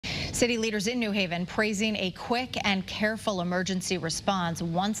City leaders in New Haven praising a quick and careful emergency response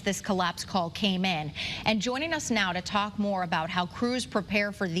once this collapse call came in. And joining us now to talk more about how crews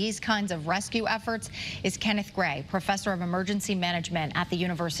prepare for these kinds of rescue efforts is Kenneth Gray, professor of emergency management at the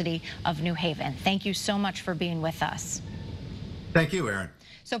University of New Haven. Thank you so much for being with us. Thank you, Erin.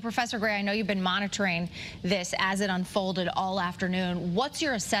 So, Professor Gray, I know you've been monitoring this as it unfolded all afternoon. What's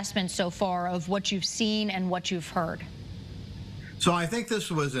your assessment so far of what you've seen and what you've heard? So I think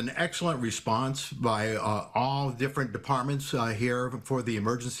this was an excellent response by all different departments here for the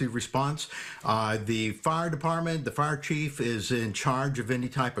emergency response. The fire department, the fire chief is in charge of any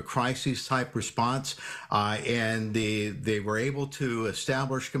type of crisis type response, and they were able to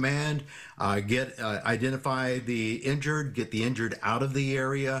establish command, identify the injured, get the injured out of the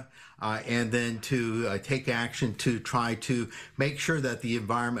area, and then to take action to try to make sure that the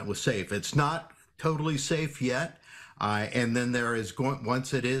environment was safe. It's not totally safe yet. And then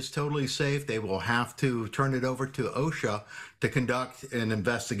once it is totally safe, they will have to turn it over to OSHA to conduct an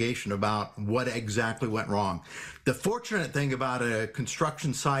investigation about what exactly went wrong. The fortunate thing about a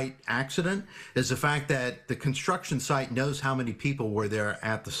construction site accident is the fact that the construction site knows how many people were there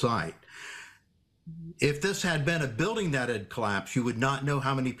at the site. If this had been a building that had collapsed, you would not know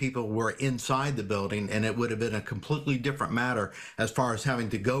how many people were inside the building, and it would have been a completely different matter as far as having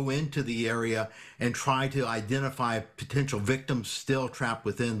to go into the area and try to identify potential victims still trapped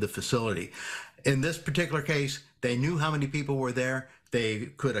within the facility. In this particular case, they knew how many people were there.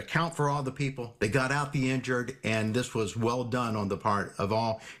 They could account for all the people. They got out the injured, and this was well done on the part of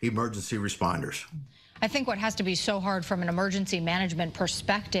all emergency responders. I think what has to be so hard from an emergency management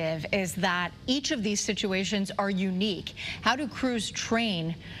perspective is that each of these situations are unique. How do crews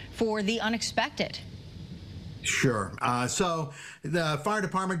train for the unexpected? Sure. So the fire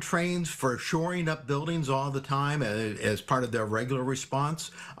department trains for shoring up buildings all the time as part of their regular response.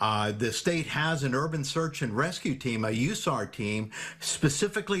 The state has an urban search and rescue team, a USAR team,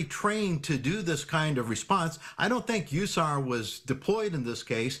 specifically trained to do this kind of response. I don't think USAR was deployed in this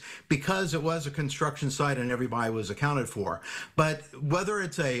case because it was a construction site and everybody was accounted for. But whether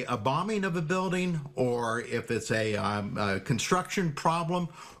it's a bombing of a building, or if it's a construction problem,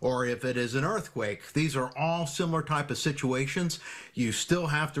 or if it is an earthquake, these are all similar type of situations. You still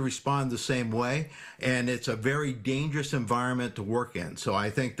have to respond the same way, and it's a very dangerous environment to work in. So I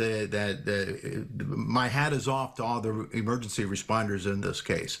think that my hat is off to all the emergency responders in this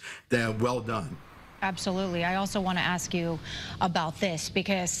case. They're well done. Absolutely. I also want to ask you about this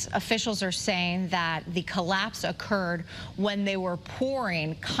because officials are saying that the collapse occurred when they were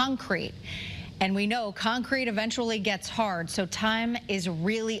pouring concrete. And we know concrete eventually gets hard, so time is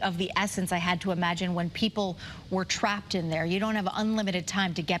really of the essence, I had to imagine, when people were trapped in there. You don't have unlimited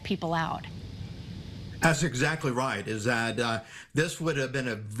time to get people out. That's exactly right, is that this would have been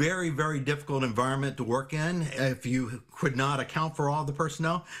a very, very difficult environment to work in if you could not account for all the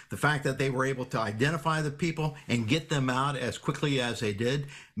personnel. The fact that they were able to identify the people and get them out as quickly as they did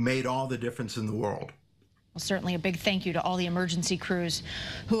made all the difference in the world. Well, certainly a big thank you to all the emergency crews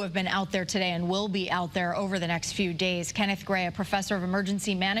who have been out there today and will be out there over the next few days. Kenneth Gray, a professor of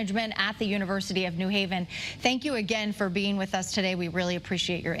emergency management at the University of New Haven, thank you again for being with us today. We really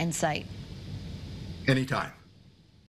appreciate your insight. Anytime.